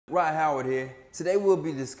Right, HoWard here. Today we'll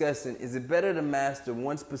be discussing, is it better to master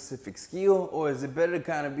one specific skill, or is it better to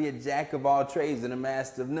kind of be a jack of all trades and a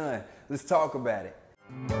master of none? Let's talk about it.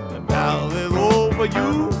 The battle is over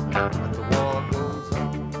you, but the war goes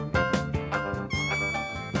on.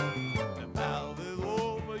 The battle is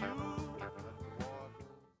over you, but the war goes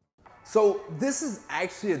on. So this is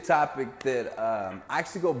actually a topic that I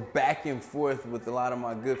actually go back and forth with a lot of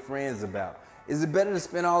my good friends about. Is it better to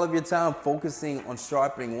spend all of your time focusing on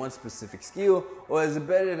sharpening one specific skill, or is it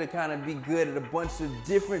better to kind of be good at a bunch of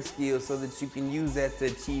different skills so that you can use that to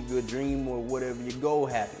achieve your dream or whatever your goal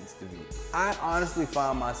happens to be? I honestly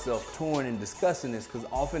find myself torn in discussing this because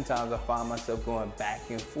oftentimes I find myself going back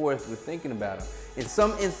and forth with thinking about it. In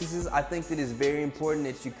some instances, I think that it's very important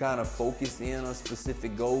that you kind of focus in on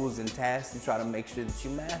specific goals and tasks and try to make sure that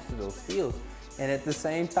you master those skills. And at the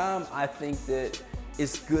same time, I think that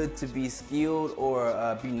it's good to be skilled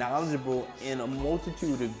or be knowledgeable in a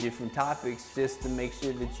multitude of different topics just to make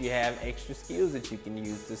sure that you have extra skills that you can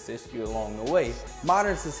use to assist you along the way.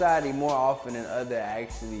 Modern society, more often than other,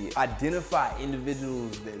 actually identify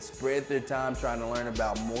individuals that spread their time trying to learn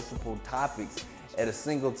about multiple topics at a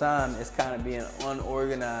single time as kind of being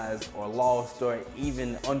unorganized or lost or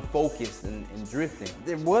even unfocused and drifting.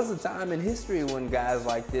 There was a time in history when guys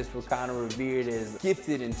like this were kind of revered as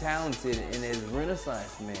gifted and talented and as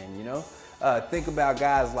Renaissance men, you know? Think about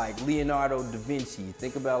guys like Leonardo da Vinci,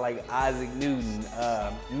 think about like Isaac Newton,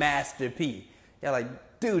 Master P. Yeah, like,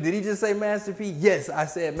 dude, did he just say Master P? Yes, I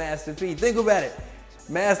said Master P. Think about it,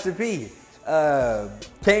 Master P.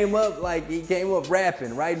 Came up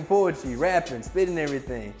rapping, writing poetry, rapping, spitting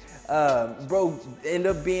everything. Bro ended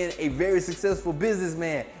up being a very successful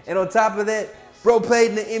businessman. And on top of that, bro played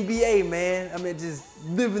in the NBA, man. I mean, just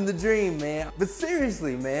living the dream, man. But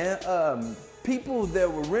seriously, man, people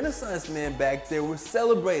that were Renaissance men back there were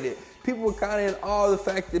celebrated. People were kind of in awe of the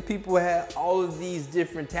fact that people had all of these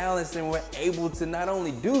different talents and were able to not only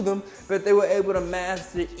do them, but they were able to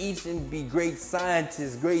master each and be great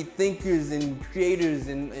scientists, great thinkers and creators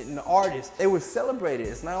and artists. They were celebrated.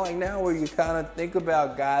 It's not like now where you kind of think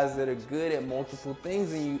about guys that are good at multiple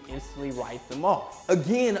things and you instantly write them off.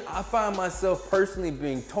 Again, I find myself personally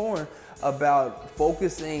being torn about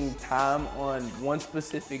focusing time on one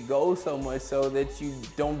specific goal so much so that you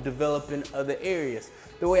don't develop in other areas.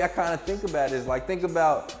 The way I kind of think about it is like, think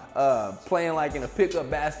about playing like in a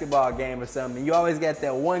pickup basketball game or something. You always got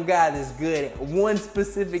that one guy that's good at one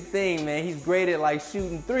specific thing, man. He's great at like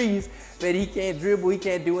shooting threes, but he can't dribble, he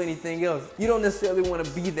can't do anything else. You don't necessarily want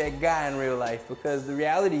to be that guy in real life, because the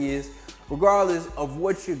reality is, regardless of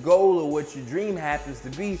what your goal or what your dream happens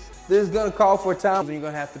to be, there's gonna call for times when you're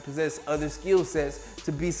gonna have to possess other skill sets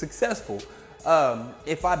to be successful.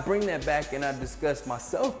 If I bring that back and I discuss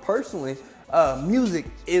myself personally, music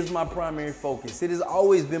is my primary focus. It has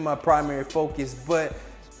always been my primary focus, but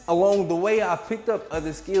along the way, I've picked up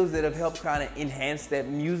other skills that have helped kind of enhance that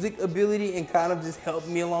music ability and kind of just helped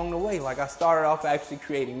me along the way. Like, I started off actually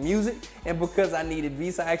creating music, and because I needed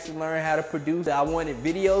beats, I actually learned how to produce. I wanted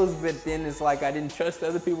videos, but then it's like I didn't trust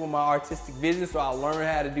other people with my artistic vision, so I learned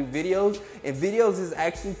how to do videos, and videos has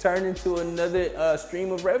actually turned into another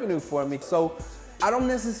stream of revenue for me. So I don't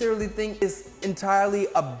necessarily think it's entirely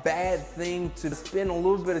a bad thing to spend a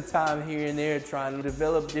little bit of time here and there trying to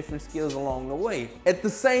develop different skills along the way. At the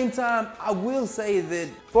same time, I will say that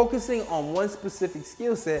focusing on one specific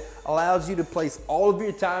skill set allows you to place all of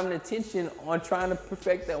your time and attention on trying to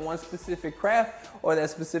perfect that one specific craft or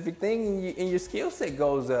that specific thing, and your skill set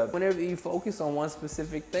goes up. Whenever you focus on one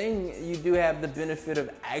specific thing, you do have the benefit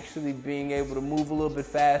of actually being able to move a little bit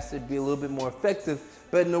faster, be a little bit more effective.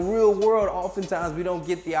 But in the real world, oftentimes we don't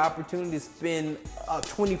get the opportunity to spend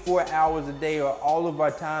 24 hours a day or all of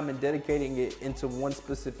our time and dedicating it into one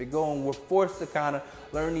specific goal, and we're forced to kind of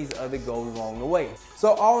learn these other goals along the way. So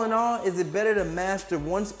all in all, is it better to master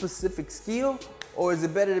one specific skill, or is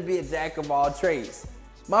it better to be a jack of all trades?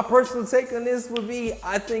 My personal take on this would be,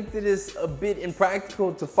 I think that it's a bit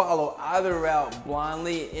impractical to follow either route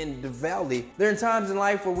blindly and devoutly. There are times in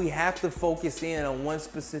life where we have to focus in on one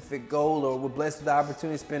specific goal, or we're blessed with the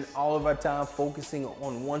opportunity to spend all of our time focusing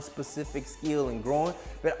on one specific skill and growing,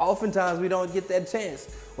 but oftentimes we don't get that chance.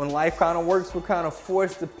 When life kind of works, we're kind of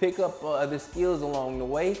forced to pick up other skills along the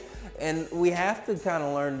way. And we have to kind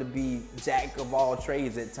of learn to be jack of all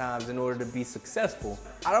trades at times in order to be successful.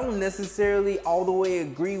 I don't necessarily all the way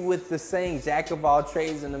agree with the saying jack of all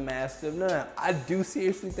trades and the master of none. I do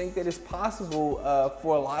seriously think that it's possible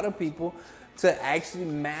for a lot of people to actually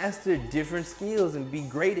master different skills and be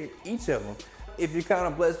great at each of them. If you're kind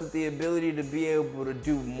of blessed with the ability to be able to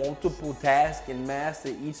do multiple tasks and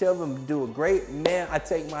master each of them, do it great, man, I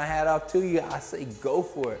take my hat off to you. I say go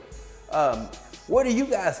for it. What are you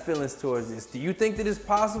guys' feelings towards this? Do you think that it's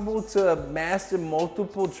possible to master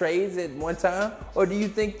multiple trades at one time? Or do you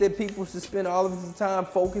think that people should spend all of their time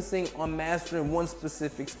focusing on mastering one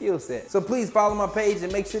specific skill set? So please follow my page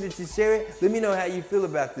and make sure that you share it. Let me know how you feel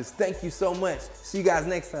about this. Thank you so much. See you guys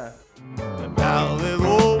next time. And now it's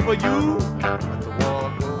over you.